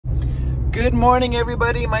Good morning,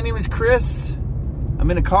 everybody. My name is Chris. I'm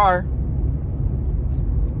in a car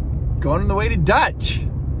going on the way to Dutch.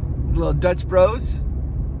 Little Dutch bros.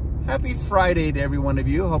 Happy Friday to every one of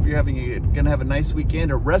you. Hope you're gonna have a nice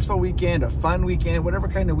weekend, a restful weekend, a fun weekend, whatever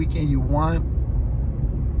kind of weekend you want.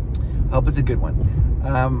 Hope it's a good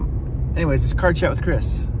one. Anyways, this car chat with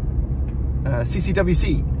Chris.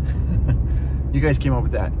 CCWC. You guys came up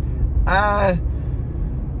with that. I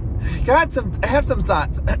have some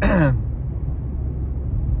thoughts.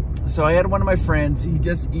 So I had one of my friends, he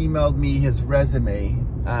just emailed me his resume,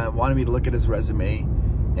 wanted me to look at his resume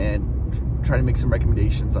and try to make some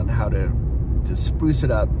recommendations on how to spruce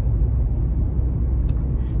it up.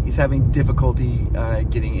 He's having difficulty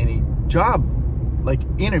getting any job, like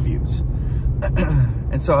interviews.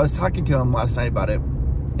 And so I was talking to him last night about it,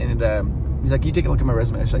 and he's like, you take a look at my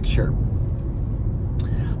resume. I was like, sure.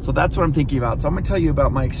 So that's what I'm thinking about. So I'm gonna tell you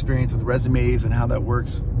about my experience with resumes and how that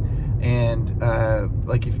works. And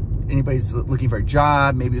like if anybody's looking for a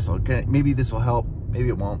job, maybe this will help, maybe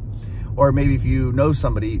it won't. Or maybe if you know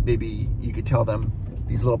somebody, maybe you could tell them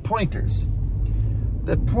these little pointers.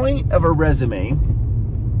 The point of a resume,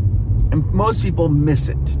 and most people miss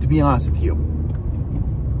it, to be honest with you.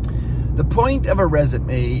 The point of a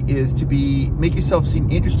resume is to make yourself seem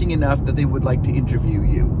interesting enough that they would like to interview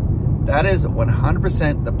you. That is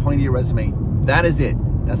 100% the point of your resume. That is it.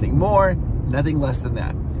 Nothing more, nothing less than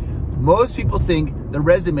that. Most people think the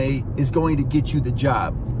resume is going to get you the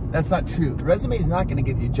job. That's not true. The resume is not going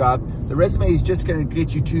to get you a job. The resume is just going to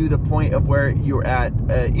get you to the point of where you're at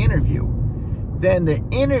an interview. Then the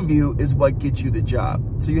interview is what gets you the job.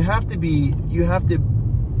 So your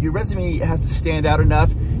resume has to stand out enough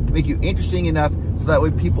to make you interesting enough so that way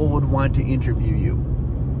people would want to interview you.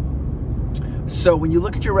 So when you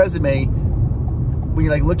look at your resume, when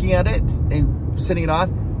you're like looking at it and sending it off,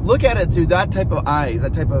 look at it through that type of eyes,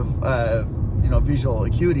 that type of visual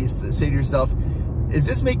acuities. Say to yourself, does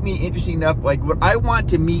this make me interesting enough? Like, would I want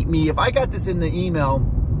to meet me? If I got this in the email,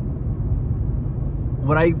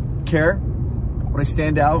 would I care? Would I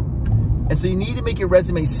stand out? And so you need to make your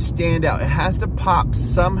resume stand out. It has to pop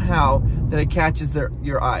somehow that it catches their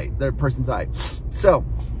person's eye. So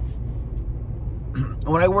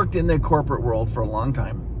when I worked in the corporate world for a long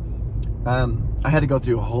time, I had to go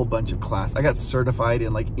through a whole bunch of class. I got certified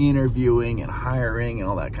in like interviewing and hiring and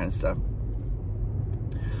all that kind of stuff.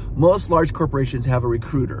 Most large corporations have a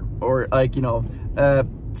recruiter or like,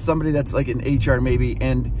 somebody that's like an HR maybe.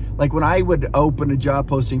 And like when I would open a job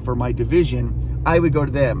posting for my division, I would go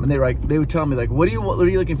to them and they would tell me like, what are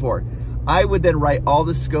you looking for? I would then write all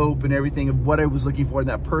the scope and everything of what I was looking for in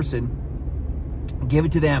that person, give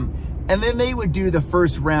it to them. And then they would do the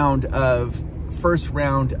first round of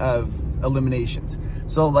eliminations.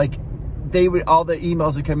 So like all the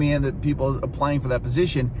emails would come in, the people applying for that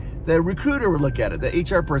position, the recruiter would look at it, the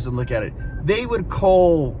HR person would look at it. They would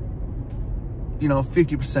cull,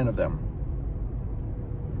 50% of them.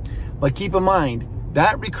 But keep in mind,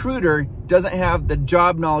 that recruiter doesn't have the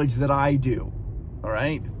job knowledge that I do, all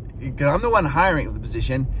right? Because I'm the one hiring the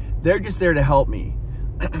position. They're just there to help me.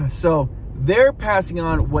 So they're passing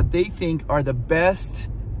on what they think are the best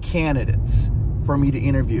candidates for me to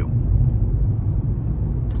interview.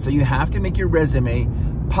 So you have to make your resume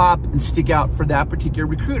pop and stick out for that particular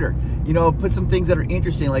recruiter. Put some things that are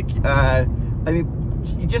interesting. Like, you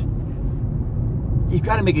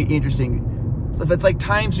got to make it interesting. If it's like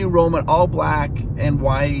Times New Roman, all black and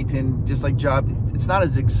white and just like job, it's not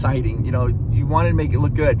as exciting. You want to make it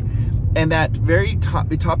look good. And that very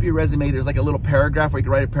top of your resume, there's like a little paragraph where you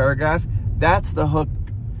can write a paragraph. That's the hook.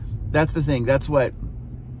 That's the thing. That's what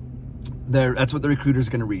the recruiter's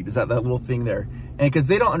going to read, is that little thing there. And because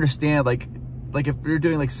they don't understand, like if you're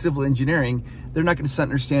doing like civil engineering, they're not going to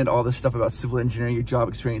understand all this stuff about civil engineering, your job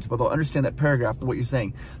experience, but they'll understand that paragraph and what you're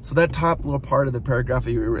saying. So that top little part of the paragraph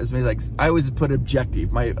of your resume, like I always put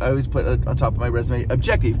objective. I always put on top of my resume,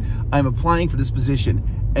 objective. I'm applying for this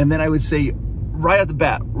position. And then I would say right off the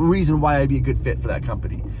bat, reason why I'd be a good fit for that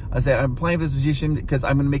company. I say I'm applying for this position because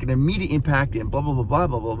I'm going to make an immediate impact in blah, blah, blah, blah,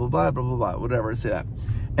 blah, blah, blah, blah, blah, blah, blah, whatever, I say that.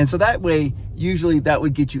 And so that way, usually that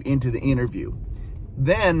would get you into the interview.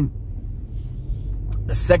 Then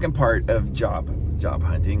the second part of job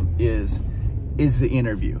hunting is the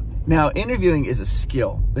interview. Now, interviewing is a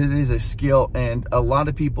skill. It is a skill, and a lot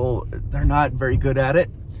of people, they're not very good at it.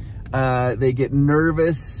 They get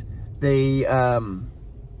nervous. They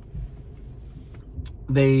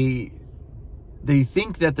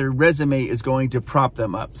think that their resume is going to prop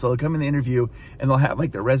them up. So they'll come in the interview and they'll have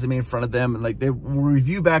like their resume in front of them and like they will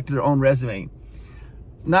review back to their own resume.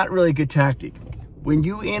 Not really a good tactic. When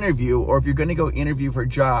you interview, or if you're going to go interview for a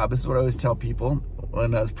job, this is what I always tell people.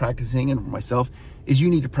 when I was practicing and myself, is you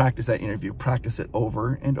need to practice that interview. Practice it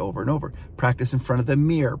over and over and over. Practice in front of the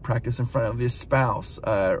mirror. Practice in front of your spouse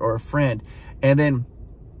or a friend. And then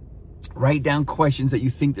write down questions that you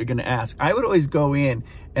think they're going to ask. I would always go in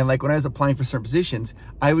and, like, when I was applying for certain positions,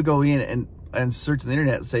 I would go in and search on the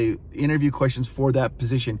internet, say interview questions for that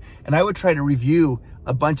position. And I would try to review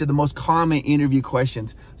a bunch of the most common interview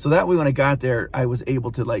questions. So that way when I got there, I was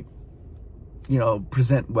able to, like, you know,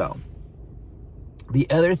 present well. The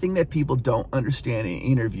other thing that people don't understand in an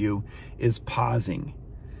interview is pausing.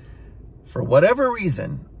 For whatever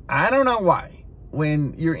reason, I don't know why,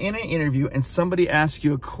 when you're in an interview and somebody asks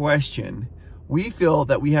you a question, we feel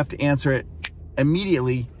that we have to answer it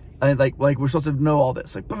immediately, like we're supposed to know all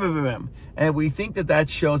this, like boom, boom, boom, boom. And we think that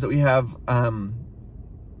shows that we have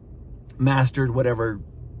mastered whatever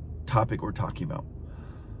topic we're talking about.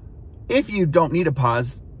 If you don't need a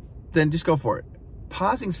pause, then just go for it.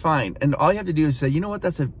 Pausing's fine, and all you have to do is say, you know what,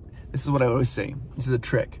 this is what I always say. This is a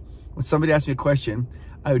trick. When somebody asks me a question,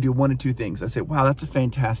 I would do one of two things. I'd say, wow, that's a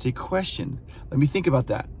fantastic question. Let me think about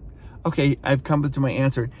that. Okay, I've come to my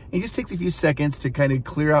answer. And it just takes a few seconds to kind of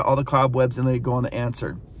clear out all the cobwebs and then go on the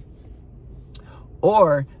answer.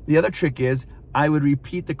 Or the other trick is I would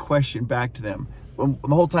repeat the question back to them. The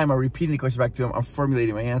whole time I'm repeating the question back to them, I'm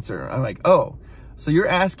formulating my answer. I'm like, oh, so you're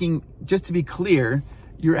asking, just to be clear,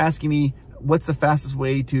 you're asking me, what's the fastest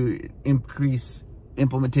way to increase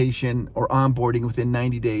implementation or onboarding within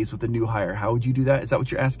 90 days with a new hire? How would you do that? Is that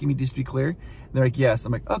what you're asking me, just to be clear? And they're like, yes.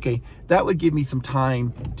 I'm like, okay, that would give me some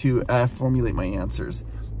time to formulate my answers.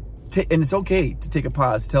 And it's okay to take a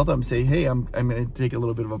pause. Tell them, say, hey, I'm going to take a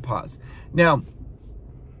little bit of a pause. Now,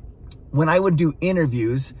 when I would do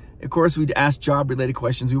interviews, of course, we'd ask job-related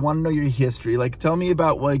questions. We want to know your history. Like, tell me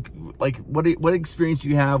about like what experience do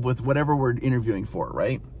you have with whatever we're interviewing for,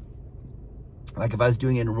 right? Like if I was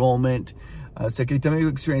doing enrollment, so can you tell me your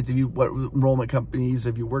experience? What enrollment companies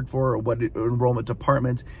have you worked for, or what enrollment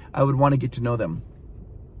departments? I would want to get to know them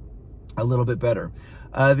a little bit better.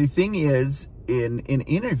 The thing is, in an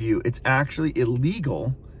interview, it's actually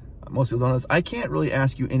illegal. Most people don't know this. I can't really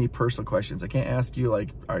ask you any personal questions. I can't ask you,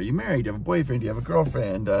 like, are you married? Do you have a boyfriend? Do you have a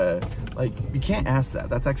girlfriend? Like, you can't ask that.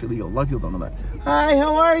 That's actually legal. A lot of people don't know that. Hi,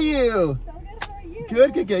 how are you? So good, how are you?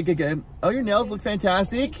 Good, good, good, good, good. Oh, your nails look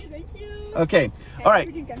fantastic. Thank you. Okay, all right.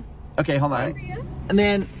 Okay, hold on. And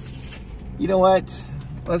then, you know what?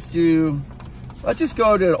 Let's just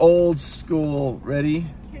go to old school. Ready?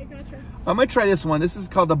 Okay, gotcha. I'm gonna try this one. This is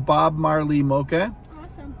called the Bob Marley mocha.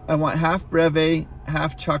 Awesome. I want half breve,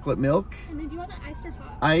 half chocolate milk. And then do you want that iced or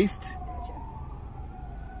hot? Iced. Gotcha.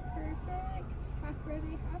 Perfect. Half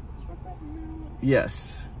breve, half chocolate milk.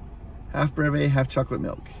 Yes. Half breve, half chocolate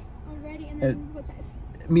milk. Alrighty, and then what size?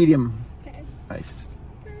 Medium. Okay. Iced.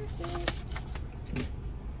 Perfect.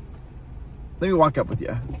 Let me walk up with you.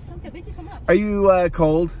 Okay, sounds good. Thank you so much. Are you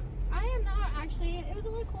cold? I am not, actually. It was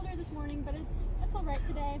a little colder this morning, but it's all right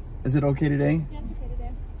today. Is it okay today? Yeah, it's okay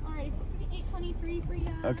today. Alrighty, it's gonna be $8.23 for you.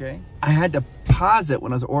 Okay. I had to pause it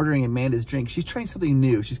when I was ordering Amanda's drink. She's trying something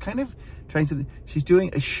new. She's kind of trying something. She's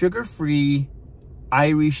doing a sugar-free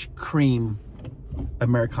Irish cream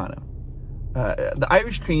Americano. The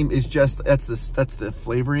Irish cream is just, that's the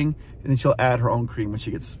flavoring, and then she'll add her own cream when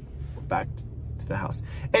she gets back to the house.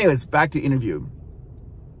 Anyways, back to interview.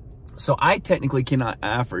 So I technically cannot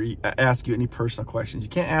ask you any personal questions. You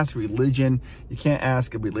can't ask religion. You can't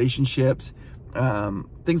ask relationships,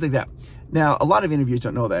 things like that. Now, a lot of interviewers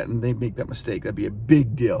don't know that, and they make that mistake. That'd be a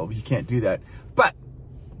big deal. You can't do that. But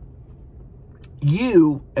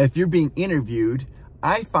if you're being interviewed,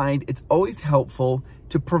 I find it's always helpful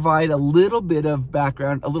to provide a little bit of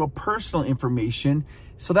background, a little personal information,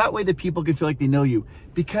 so that way the people can feel like they know you.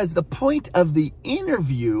 Because the point of the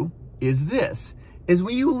interview is this, is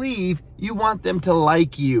when you leave, you want them to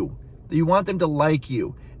like you. You want them to like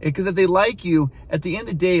you. Because if they like you, at the end of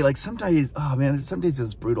the day, like sometimes, oh man, some days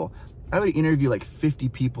it's brutal. I would interview like 50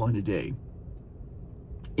 people in a day.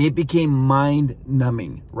 It became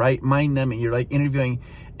mind-numbing, right? Mind-numbing. You're like interviewing.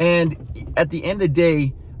 And at the end of the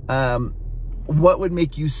day, what would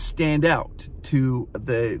make you stand out to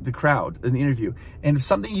the crowd in the interview? And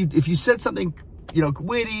if you said something, you know,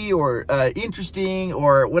 witty or interesting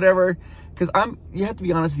or whatever, because you have to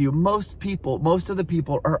be honest with you, most of the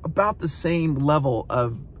people are about the same level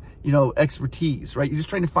of, you know, expertise, right? You're just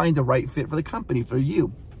trying to find the right fit for the company, for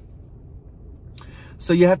you.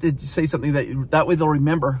 So you have to say something that way they'll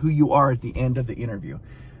remember who you are at the end of the interview.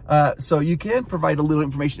 So you can provide a little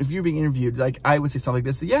information if you're being interviewed. Like I would say something like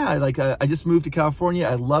this. Yeah, like I just moved to California.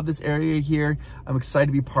 I love this area here. I'm excited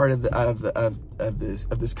to be part of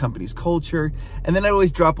this company's culture. And then I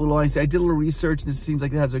always drop a little line. I say I did a little research. This seems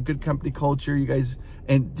like it has a good company culture. You guys,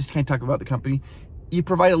 and just can't talk about the company. You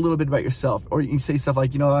provide a little bit about yourself, or you can say stuff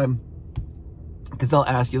like, because they'll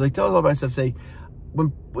ask you, like, tell us all about stuff. Say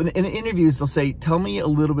when in the interviews they'll say, tell me a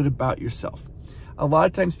little bit about yourself. A lot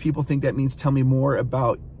of times people think that means tell me more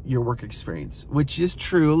about your work experience, which is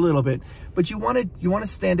true a little bit, but you want to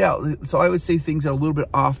stand out. So I would say things that are a little bit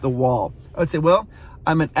off the wall. I would say, well,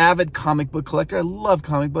 I'm an avid comic book collector. I love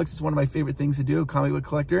comic books. It's one of my favorite things to do, a comic book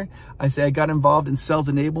collector. I say I got involved in sales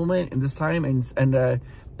enablement in this time, and then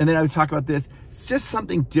I would talk about this. It's just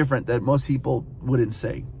something different that most people wouldn't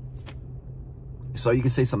say. So you can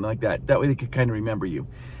say something like that. That way they could kind of remember you.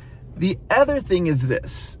 The other thing is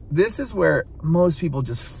this. This is where most people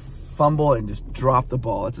just fumble and just drop the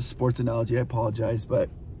ball. It's a sports analogy. I apologize, but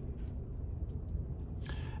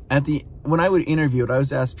when I would interview it, I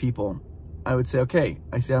was asked people, I would say, okay,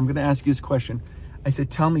 I say, I'm going to ask you this question. I said,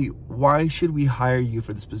 tell me, why should we hire you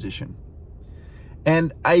for this position?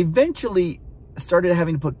 And I eventually started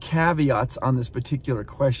having to put caveats on this particular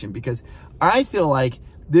question because I feel like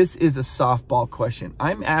this is a softball question.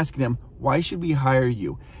 I'm asking them, why should we hire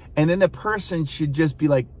you? And then the person should just be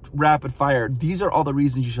like, rapid fire. These are all the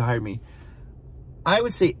reasons you should hire me. I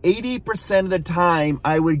would say 80% of the time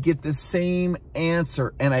I would get the same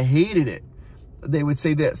answer, and I hated it. They would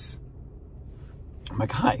say this. I'm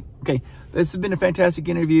like, hi. Okay, this has been a fantastic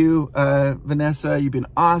interview. Vanessa, you've been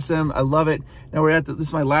awesome. I love it. Now we're at this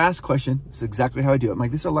is my last question. This is exactly how I do it. I'm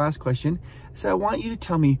like, this is our last question. So I want you to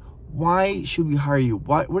tell me, why should we hire you?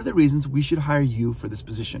 What are the reasons we should hire you for this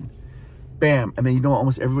position? Bam. And then you know what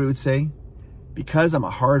almost everybody would say? Because I'm a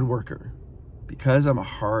hard worker. Because I'm a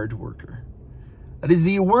hard worker. That is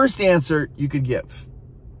the worst answer you could give.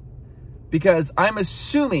 Because I'm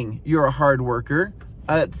assuming you're a hard worker.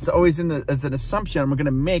 It's always as an assumption I'm going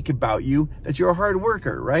to make about you that you're a hard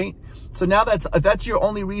worker, right? So now if that's your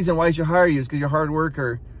only reason why I should hire you is because you're a hard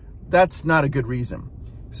worker, that's not a good reason.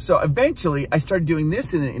 So eventually I started doing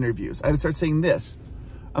this in the interviews. I would start saying this.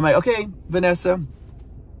 I'm like, okay, Vanessa,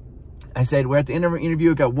 I said, we're at the end of our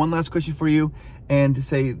interview. I got one last question for you. And to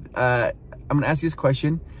say, I'm going to ask you this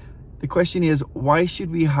question. The question is, why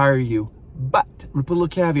should we hire you? But I'm going to put a little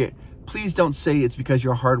caveat. Please don't say it's because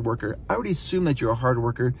you're a hard worker. I already assume that you're a hard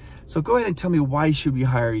worker. So go ahead and tell me, why should we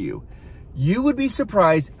hire you? You would be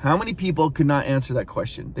surprised how many people could not answer that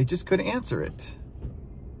question. They just couldn't answer it.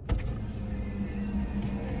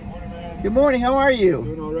 Good morning. How are you?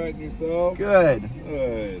 Doing all right, and yourself? Good.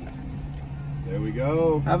 Good. There we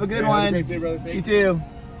go. Have a good one. Have a great day, brother. Thank You too.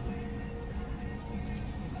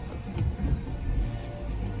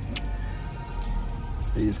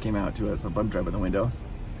 They just came out to us. I'm driving the window.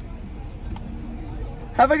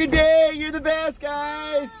 Have a good day. You're the best,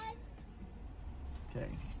 guys. Okay.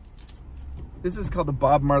 This is called the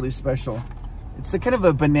Bob Marley Special. It's a kind of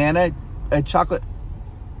a banana, a chocolate.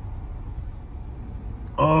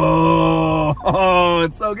 Oh,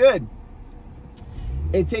 it's so good.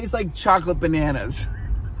 It tastes like chocolate bananas.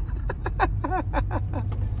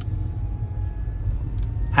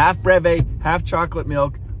 Half breve, half chocolate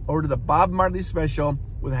milk. Order the Bob Marley Special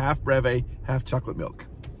with half breve, half chocolate milk.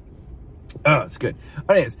 Oh, it's good.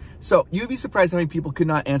 Anyways, so you'd be surprised how many people could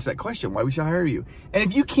not answer that question, why we should hire you. And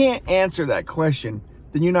if you can't answer that question,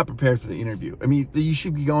 then you're not prepared for the interview. I mean, you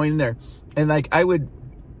should be going in there. And like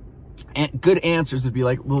good answers would be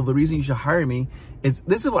like, well, the reason you should hire me is,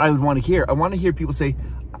 this is what I would want to hear. I want to hear people say,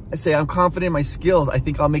 I'm confident in my skills. I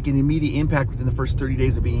think I'll make an immediate impact within the first 30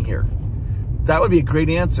 days of being here. That would be a great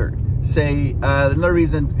answer. Say, another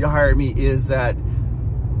reason you hire me is that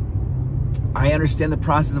I understand the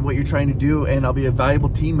process of what you're trying to do, and I'll be a valuable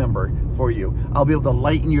team member for you. I'll be able to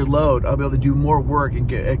lighten your load. I'll be able to do more work and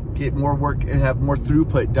get more work and have more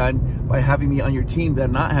throughput done by having me on your team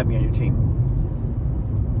than not having me on your team.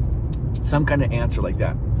 Some kind of answer like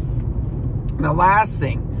that. And the last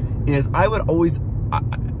thing is I would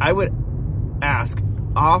ask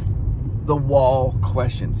off the wall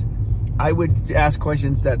questions. I would ask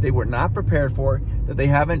questions that they were not prepared for, that they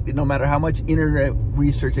haven't, no matter how much internet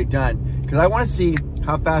research they've done, because I want to see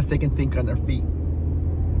how fast they can think on their feet.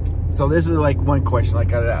 So this is like one question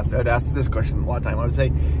like I'd ask this question a lot of time. I would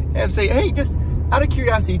say, hey, just out of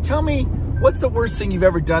curiosity, tell me, what's the worst thing you've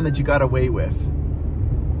ever done that you got away with?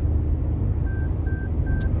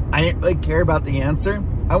 I didn't really care about the answer.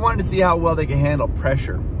 I wanted to see how well they can handle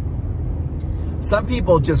pressure. Some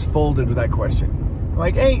people just folded with that question. I'm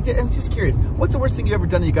like, hey, I'm just curious. What's the worst thing you ever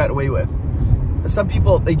done that you got away with? some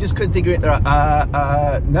people, they just couldn't think of it.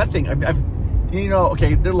 They're, nothing. You know,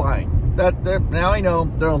 okay, they're lying. Now I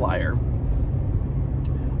know they're a liar.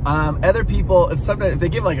 Other people, if they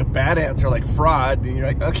give like a bad answer, like fraud, and you're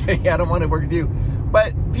like, okay, I don't want to work with you.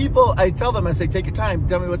 But people, I tell them, I say, take your time.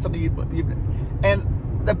 Tell me what's something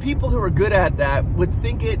and the people who are good at that would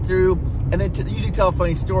think it through, and then usually tell a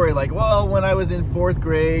funny story, like, well, when I was in 4th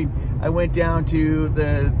grade, I went down to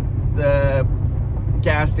the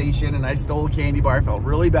gas station and I stole a candy bar. I felt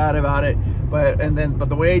really bad about it, but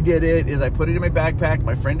the way I did it is I put it in my backpack.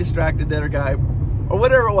 My friend distracted the other guy, or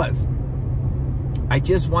whatever it was. I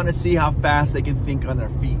just want to see how fast they can think on their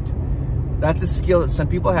feet. That's a skill that some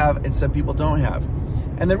people have and some people don't have.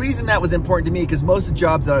 And the reason that was important to me, because most of the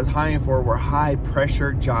jobs that I was hiring for were high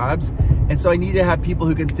pressure jobs. And so I need to have people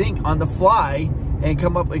who can think on the fly and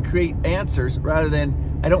come up and create answers, rather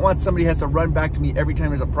than, I don't want somebody who has to run back to me every time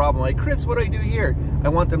there's a problem. Like, Chris, what do I do here? I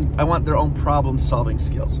want their own problem solving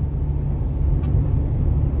skills.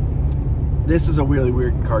 This is a really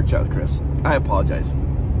weird card chat with Chris. I apologize.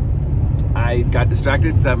 I got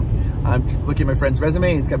distracted. I'm looking at my friend's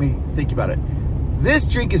resume and it's got me thinking about it. This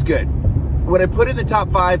drink is good. Would I put it in the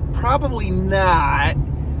top 5? Probably not,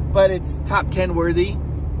 but it's top 10 worthy.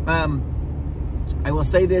 I will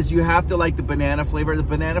say this, you have to like the banana flavor. The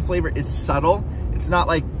banana flavor is subtle. It's not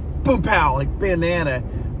like boom pow, like banana,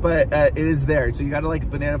 but it is there. So you gotta like the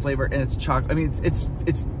banana flavor, and it's chocolate. I mean, it's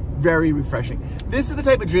very refreshing. This is the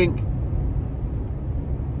type of drink.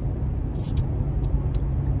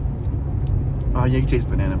 Oh, yeah, you taste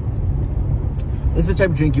banana. This is the type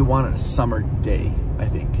of drink you want on a summer day, I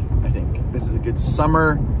think. This is a good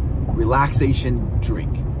summer relaxation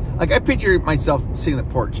drink. Like, I picture myself sitting on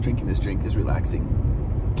the porch drinking this drink, just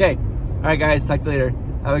relaxing. Okay. All right, guys. Talk to you later.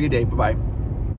 Have a good day. Bye-bye.